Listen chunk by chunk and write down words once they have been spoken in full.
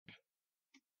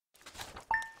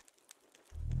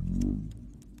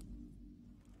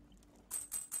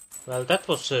Well, that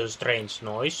was a strange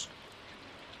noise.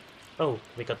 Oh,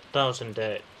 we got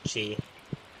 1000 G.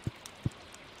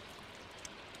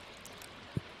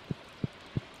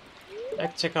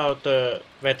 Let's check out the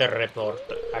weather report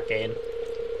again.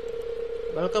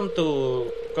 Welcome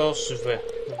to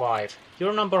Vive,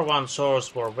 your #1 source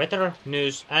for weather,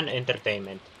 news and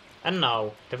entertainment. And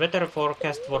now, the weather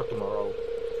forecast for tomorrow.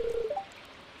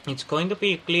 It's going to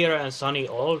be clear and sunny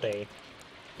all day.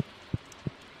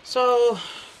 So,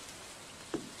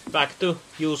 back to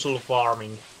usual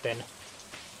farming then.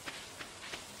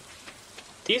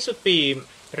 These should be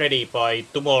ready by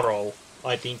tomorrow,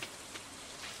 I think.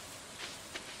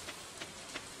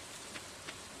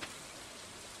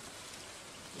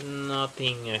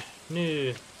 Nothing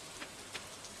new.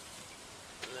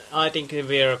 I think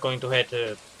we are going to head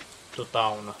to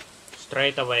town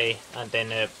straight away and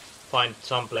then find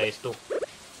some place to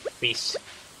fish.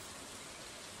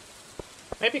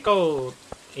 Maybe go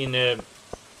in.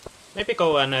 Maybe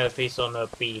go and fish on a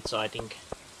beach, I think.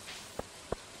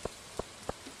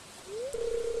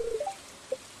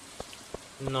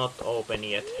 Not open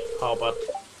yet. How about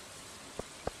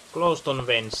closed on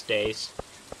Wednesdays?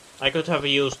 I could have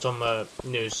used some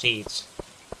new seeds.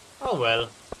 Oh well.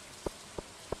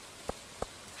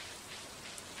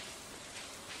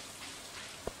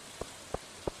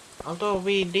 Although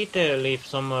we did leave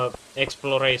some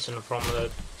exploration from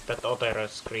that other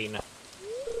screen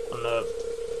on the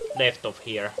left of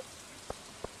here.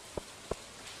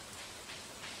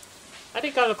 I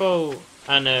think I'll go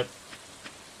and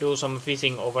do some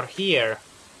fishing over here.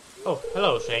 Oh,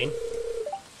 hello Shane.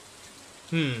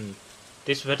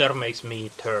 This weather makes me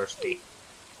thirsty.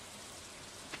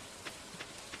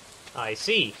 I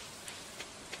see.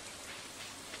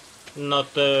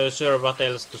 Not sure what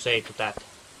else to say to that.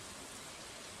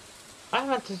 I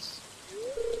haven't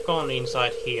gone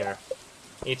inside here.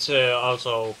 It's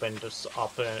also opened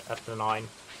up at the 9.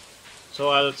 So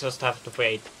I'll just have to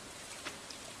wait.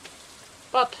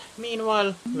 But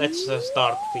meanwhile, let's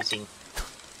start fishing.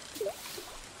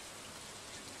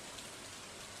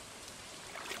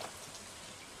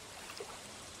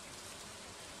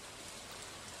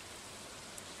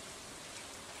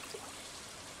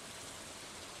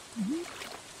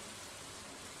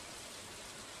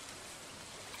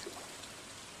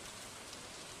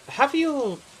 Have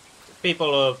you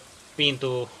people been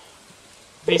to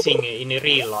fishing in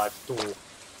real life too?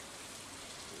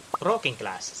 Broken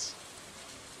glasses.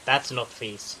 That's not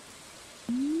fish.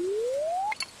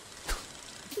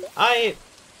 I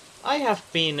have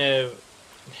been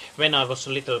when I was a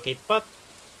little kid, but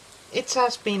it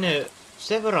has been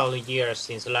several years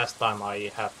since the last time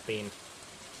I have been.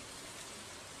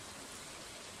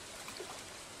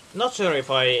 Not sure if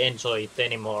I enjoy it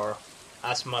anymore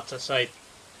as much as I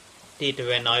did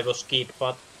when I was kid,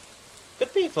 but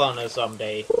could be fun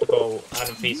someday to go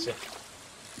and fish.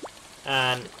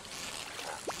 And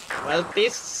well,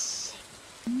 this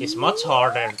is much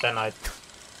harder than I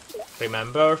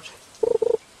remembered.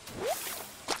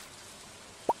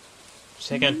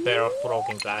 Second pair of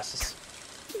broken glasses.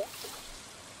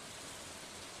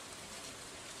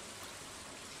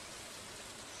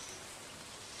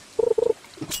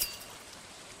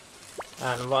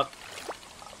 And what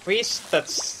fish?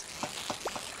 That's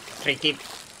tricky.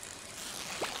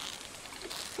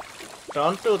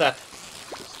 Don't do that.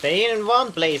 Stay in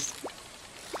one place.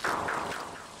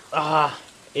 Ah,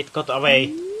 it got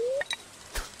away.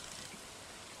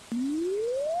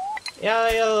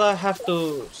 Yeah, I'll have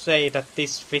to say that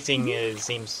this fishing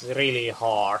seems really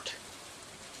hard.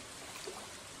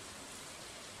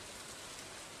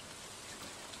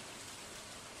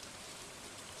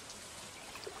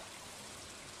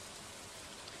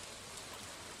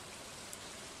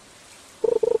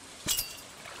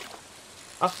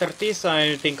 After this,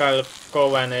 I think I'll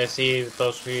go and see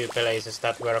those few places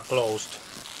that were closed.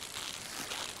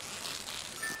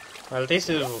 Well, this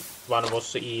one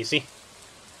was easy.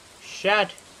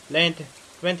 Shad, length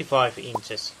 25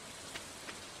 inches.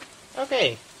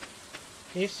 Okay.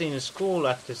 Lives in school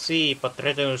at the sea, but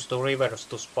returns to rivers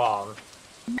to spawn.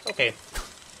 Okay.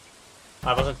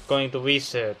 I wasn't going to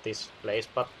visit this place,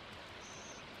 but...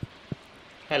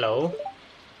 Hello.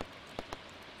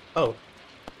 Oh.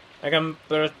 I can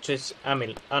purchase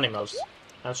animals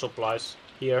and supplies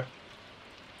here.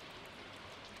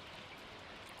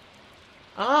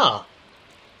 Ah!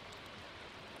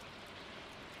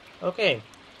 Okay.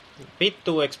 Bit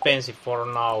too expensive for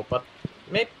now, but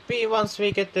maybe once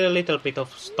we get a little bit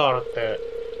of start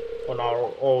on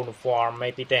our own farm,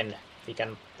 maybe then we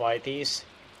can buy these.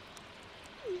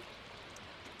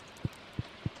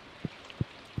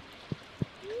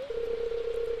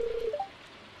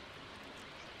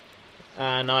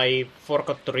 And I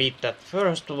forgot to read that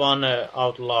first one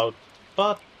out loud,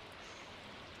 but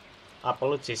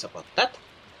apologies about that.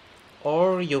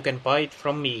 Or you can buy it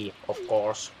from me, of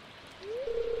course.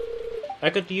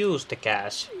 I could use the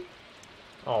cash.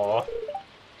 Oh,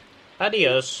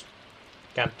 adios.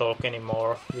 Can't talk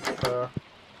anymore with her.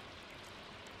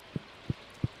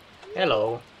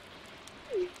 Hello.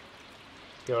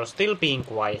 You're still being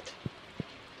quiet.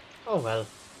 Oh well.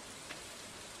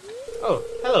 Oh,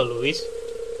 hello, Louise.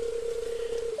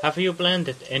 Have you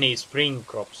planted any spring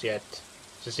crops yet?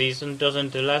 The season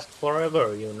doesn't last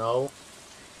forever, you know.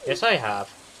 Yes, I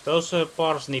have. Those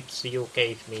parsnips you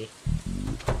gave me.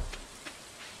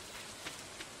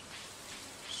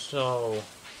 So...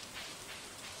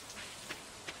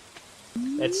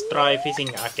 let's try fishing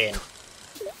again.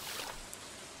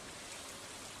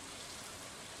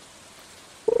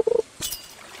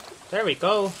 There we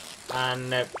go.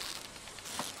 And...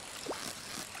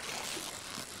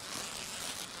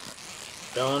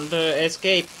 don't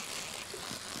escape.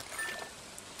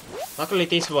 Luckily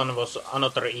this one was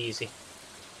another easy.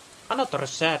 Another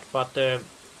sad, but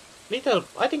little...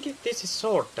 I think this is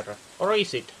shorter. Or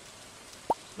is it?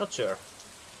 Not sure.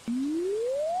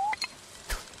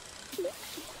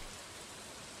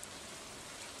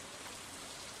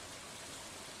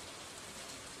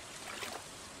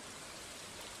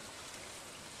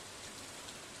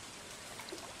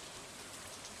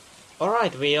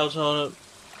 Alright, we also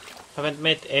haven't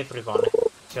met everyone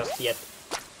just yet.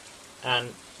 And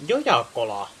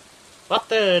Jojakola. What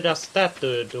does that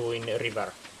do in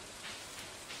river?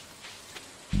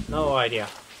 No idea.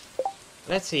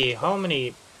 Let's see, how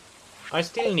many... I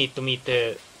still need to meet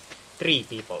 3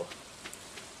 people.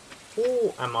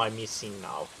 Who am I missing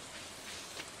now?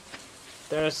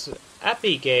 There's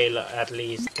Abigail at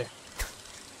least.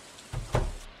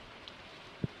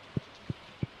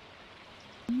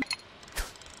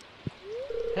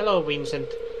 Hello, Vincent.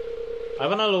 I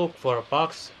wanna look for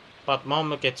bugs, but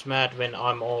Mom gets mad when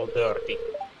I'm all dirty.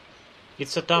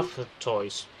 It's a tough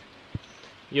choice.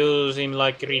 You seem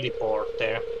like really bored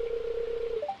there.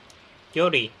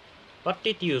 Jody, what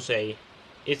did you say?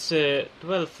 It's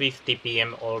 12:50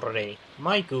 p.m. already.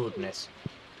 My goodness.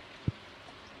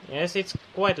 Yes, it's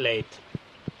quite late.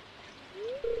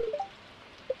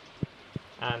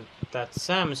 And that's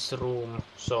Sam's room,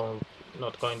 so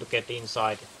not going to get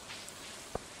inside.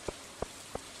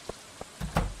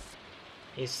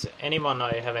 Is anyone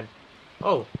I haven't...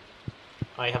 Oh,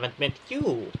 I haven't met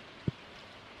you.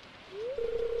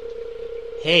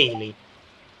 Haley.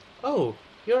 Oh,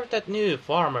 you're that new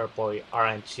farmer boy,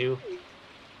 aren't you?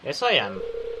 Yes, I am.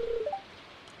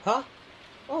 Huh?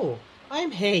 Oh,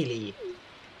 I'm Haley.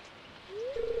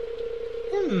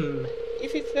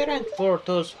 If it weren't for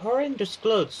those horrendous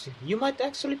clothes, you might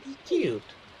actually be cute.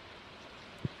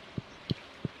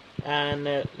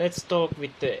 And let's talk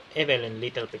with Evelyn a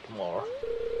little bit more.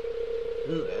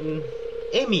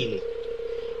 Emily.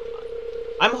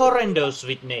 I'm horrendous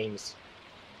with names.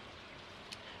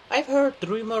 I've heard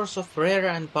rumors of rare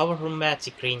and powerful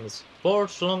magic rings,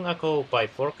 forged long ago by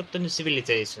forgotten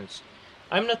civilizations.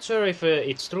 I'm not sure if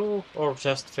it's true or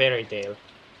just fairy tale.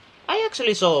 I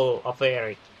actually saw a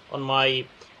fairy on my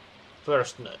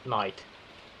first night.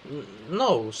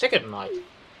 No, second night.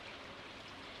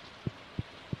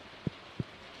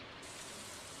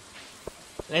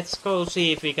 Let's go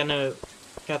see if we can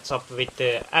catch up with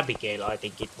Abigail, I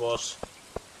think it was.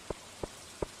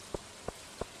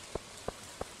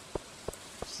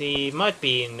 She might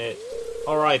be in...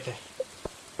 Alright,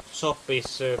 shop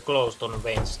is closed on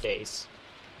Wednesdays.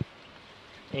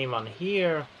 Anyone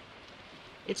here?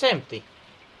 It's empty.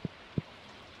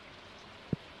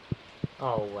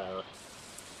 Oh well.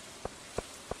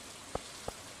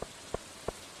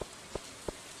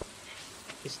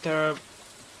 Is there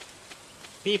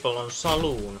people on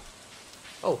saloon?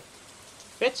 Oh,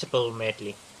 vegetable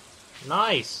medley.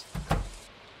 Nice.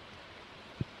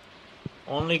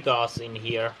 Only gas in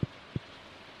here.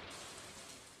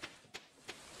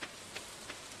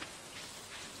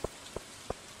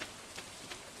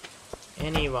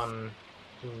 Anyone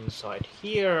inside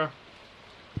here?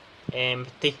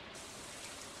 Empty.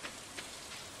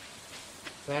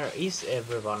 Where is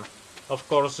everyone? Of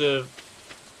course,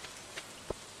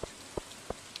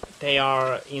 they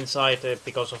are inside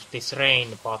because of this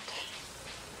rain, but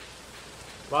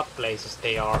what places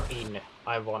they are in,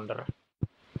 I wonder.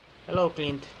 Hello,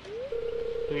 Clint.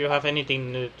 Do you have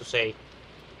anything new to say?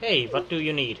 Hey, what do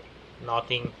you need?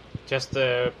 Nothing. Just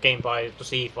came by to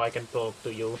see if I can talk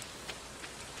to you.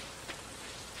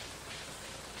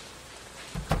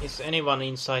 Is anyone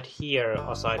inside here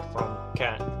aside from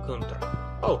Gunther?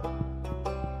 Oh.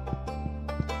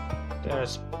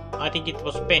 There's... I think it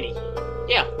was Penny.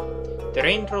 Yeah, the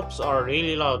raindrops are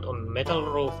really loud on metal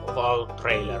roof of our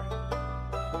trailer.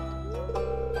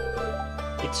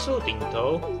 It's soothing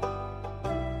though.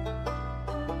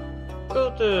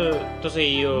 Good to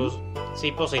see you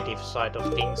see positive side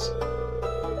of things.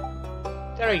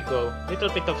 There you go, little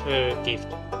bit of a gift.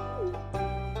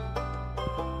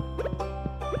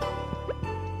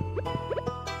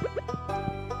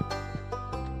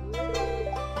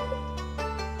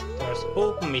 There's a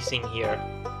book missing here.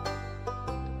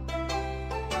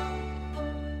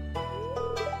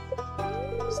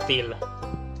 Still,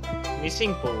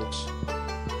 missing books.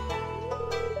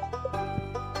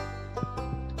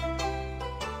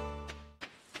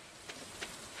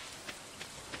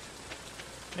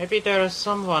 Maybe there's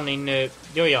someone in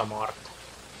Joja Mart,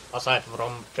 aside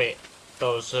from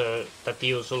those that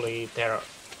usually there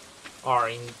are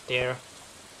in there.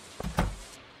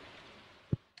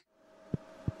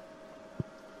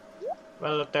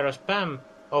 Well, there's Pam.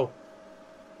 Oh.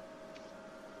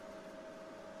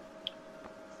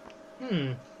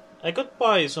 I could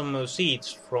buy some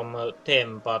seeds from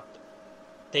them, but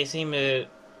they seem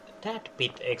that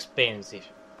bit expensive.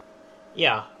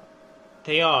 Yeah,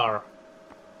 they are.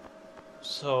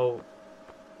 So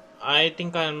I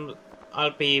think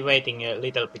I'll be waiting a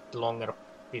little bit longer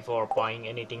before buying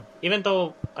anything. Even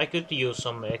though I could use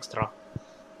some extra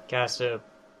cash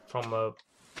from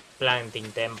planting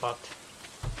them, but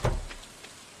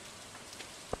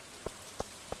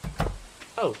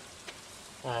oh,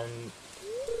 and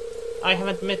I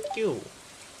haven't met you.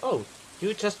 Oh,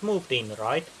 you just moved in,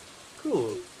 right?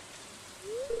 Cool.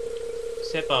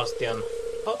 Sebastian,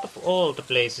 out of all the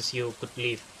places you could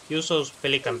live, you chose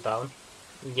Pelican Town.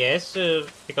 Yes,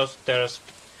 because there's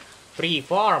free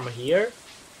farm here.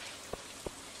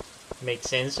 Makes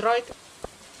sense, right?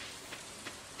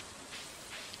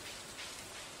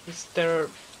 Is there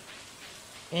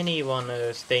anyone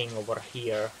staying over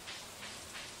here?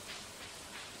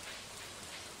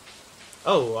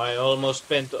 Oh, I almost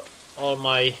spent all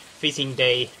my fishing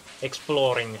day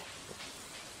exploring.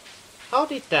 How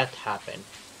did that happen?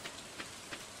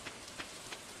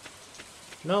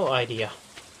 No idea.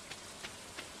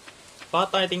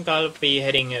 But I think I'll be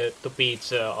heading to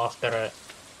beach after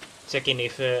checking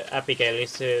if Abigail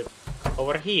is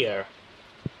over here.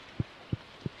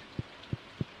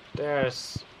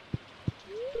 There's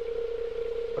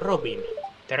Robin.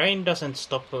 The rain doesn't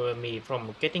stop me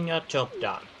from getting a job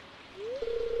done.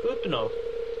 Good to know.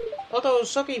 Although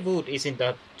soggy wood isn't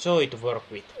a joy to work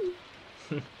with.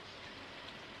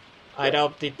 I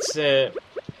doubt it's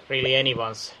really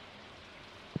anyone's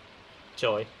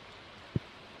joy.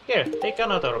 Here, take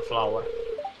another flower.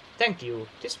 Thank you,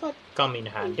 this might come in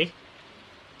handy.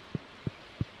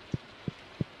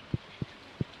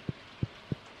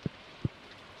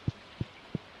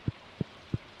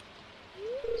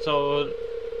 So,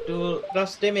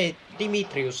 does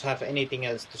Demetrius have anything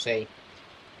else to say?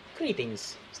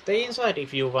 Greetings. Stay inside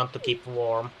if you want to keep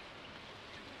warm.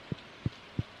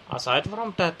 Aside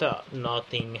from that,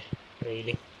 nothing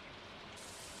really.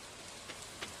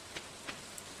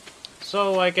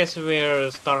 So I guess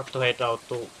we'll start to head out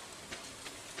to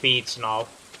beach now.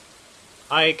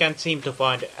 I can't seem to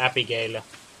find Abigail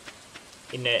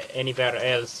in anywhere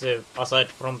else aside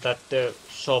from that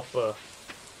shop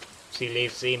she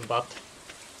lives in, but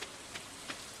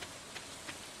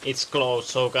it's closed,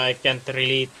 so I can't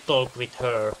really talk with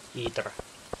her either.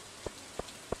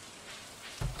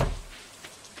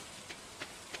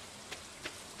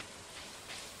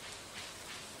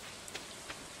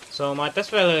 So might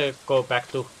as well go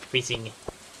back to fishing.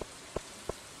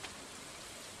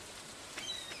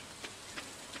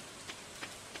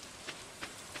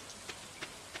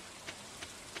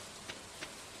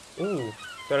 Ooh,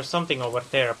 there's something over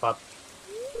there, but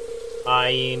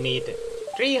I need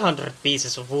 300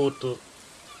 pieces of wood to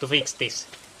fix this.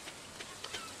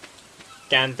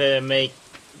 Can't I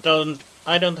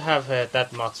don't have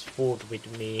that much wood with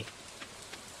me.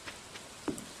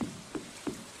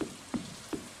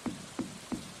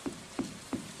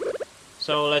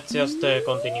 So let's just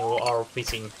continue our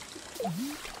fishing.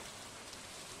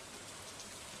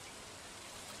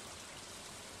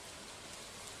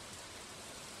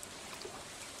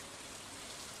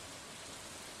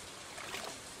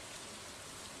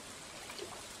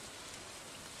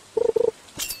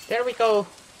 There we go.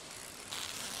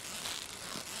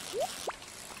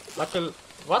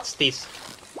 What's this?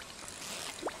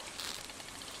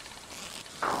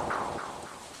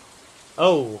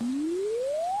 Oh.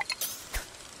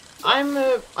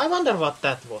 I wonder what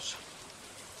that was.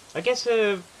 I guess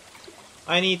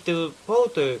I need to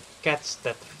both catch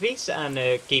that fish and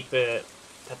keep that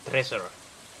that treasure.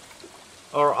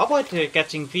 Or avoid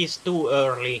catching fish too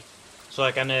early, so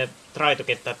I can try to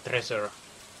get that treasure.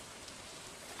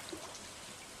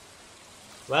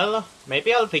 Well,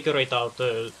 maybe I'll figure it out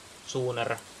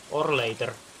sooner or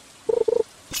later.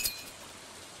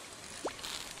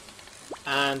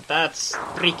 And that's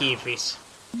tricky fish.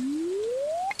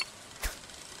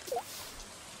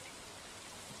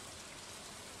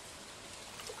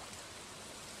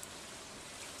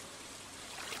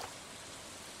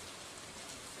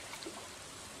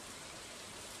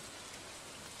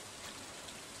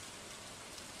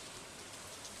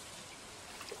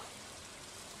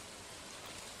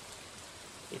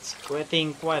 It's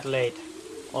getting quite late.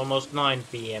 Almost 9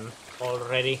 PM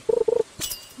already.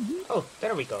 Oh,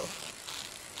 there we go.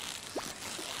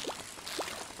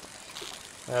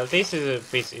 Well, this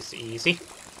is easy.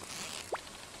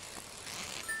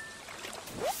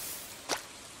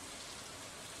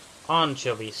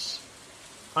 Anchovies.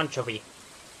 Anchovy.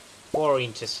 4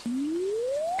 inches.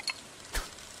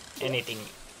 Anything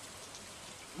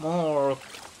more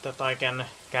that I can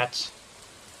catch.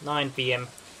 9 PM.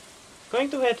 Going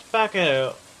to head back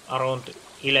around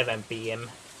 11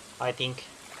 PM, I think.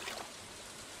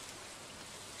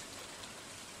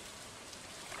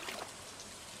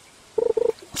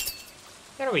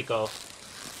 There we go.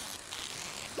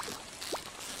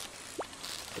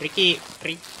 Tricky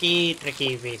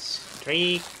fish.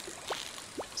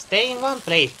 Stay in one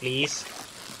place, please.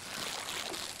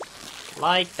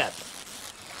 Like that.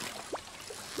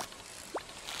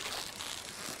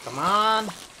 Come on.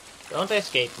 Don't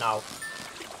escape now.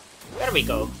 There we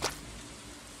go.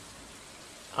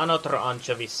 Another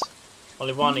anchovies.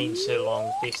 Only 1 inch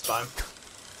long this time.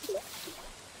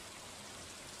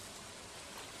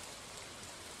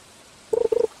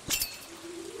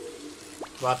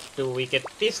 What do we get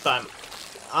this time?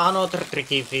 Another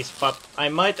tricky fish, but I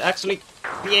might actually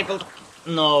be able to...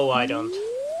 No, I don't.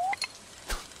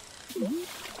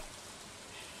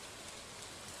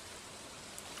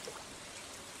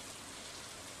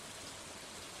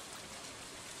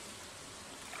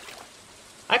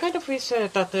 I kind of wish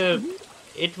that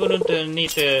it wouldn't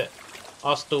need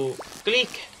us to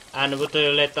click and would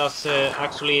let us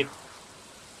actually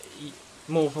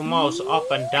move a mouse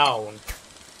up and down.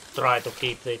 Try to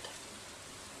keep it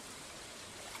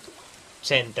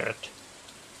centered.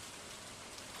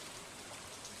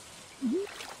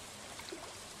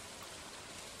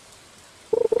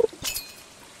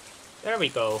 There we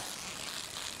go.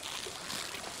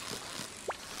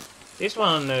 This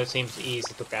one seems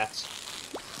easy to catch.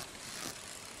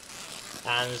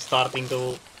 And starting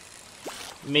to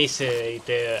miss it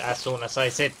as soon as I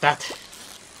said that.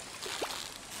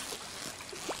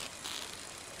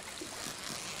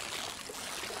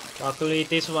 Luckily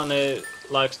this one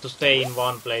likes to stay in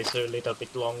one place a little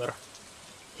bit longer.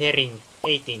 Herring,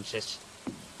 8 inches.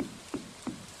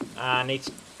 And it's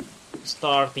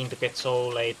starting to get so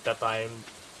late that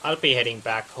I'll be heading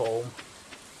back home.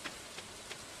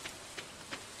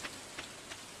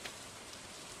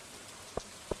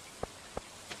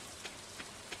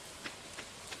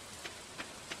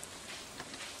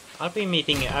 I'll be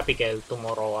meeting Abigail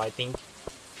tomorrow, I think.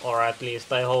 Or at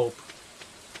least I hope.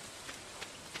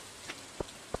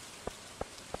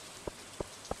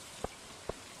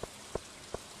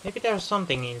 Maybe there's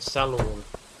something in saloon.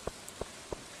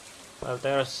 Well,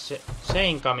 there's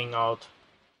Shane coming out.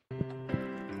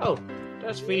 Oh,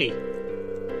 there's Willy.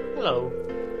 Hello.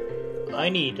 I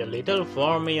need a little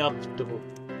warm me up to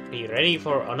be ready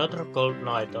for another cold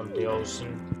night on the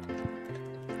ocean.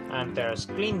 And there's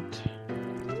Clint.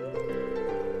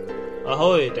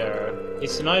 Ahoy there.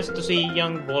 It's nice to see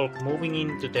young Volk moving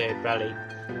into the valley.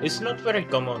 It's not very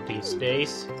common these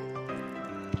days.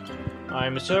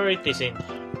 I'm sure it isn't.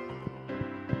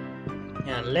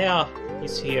 And Leah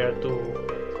is here too.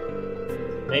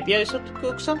 Maybe I should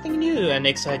cook something new and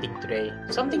exciting today.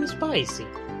 Something spicy.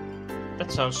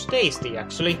 That sounds tasty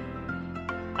actually.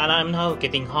 And I'm now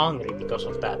getting hungry because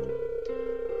of that.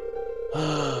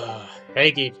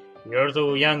 Hey kid, you're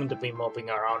too young to be moping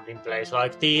around in place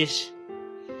like this.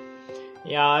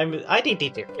 Yeah, I did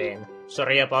it again.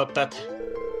 Sorry about that.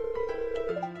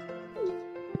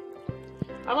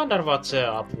 I wonder what's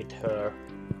up with her.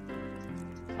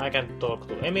 I can talk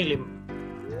to Emily.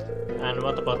 And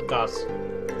what about Gus?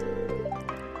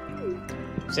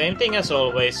 Same thing as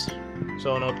always,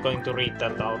 so not going to read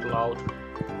that out loud.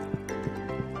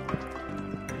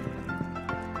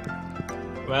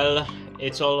 Well,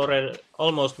 it's already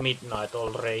almost midnight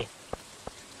already.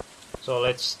 So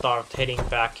let's start heading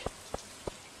back.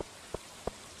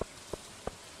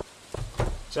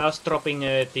 Just dropping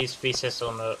these fishes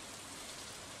on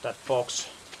that box.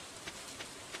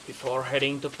 before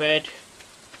heading to bed.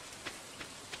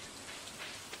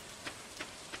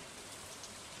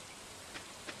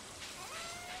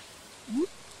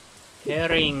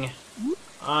 Herring,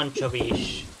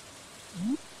 anchovies,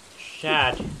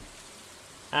 shad,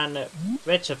 and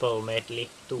vegetable medley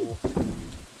too.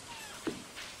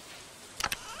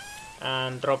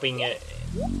 And dropping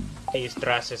these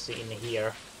trashes in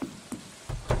here.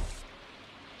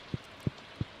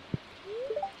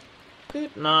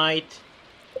 Good night.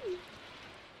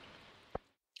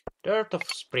 Dirt of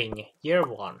Spring, Year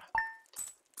 1.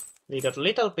 We got a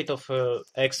little bit of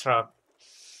extra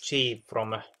cheap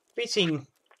from fishing.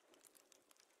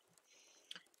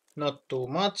 Not too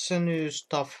much new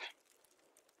stuff.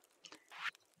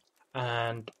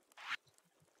 And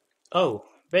oh,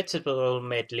 vegetable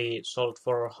medley sold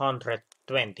for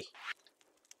 120.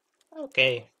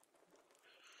 Okay.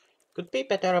 Could be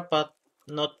better, but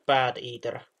not bad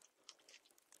either.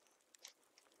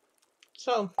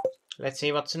 So, let's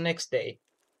see what's the next day.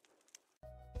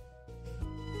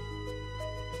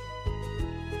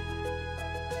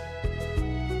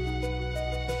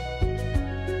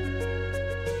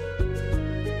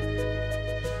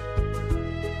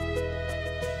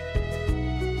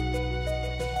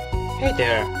 Hey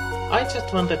there! I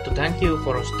just wanted to thank you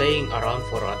for staying around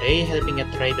for a day helping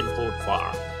at Ravenwood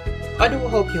farm. I do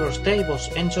hope your stay was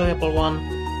an enjoyable one.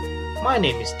 My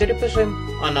name is Prism,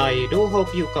 and I do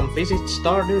hope you come visit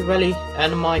Stardew Valley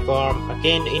and my farm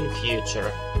again in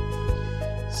future.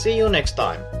 See you next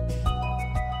time.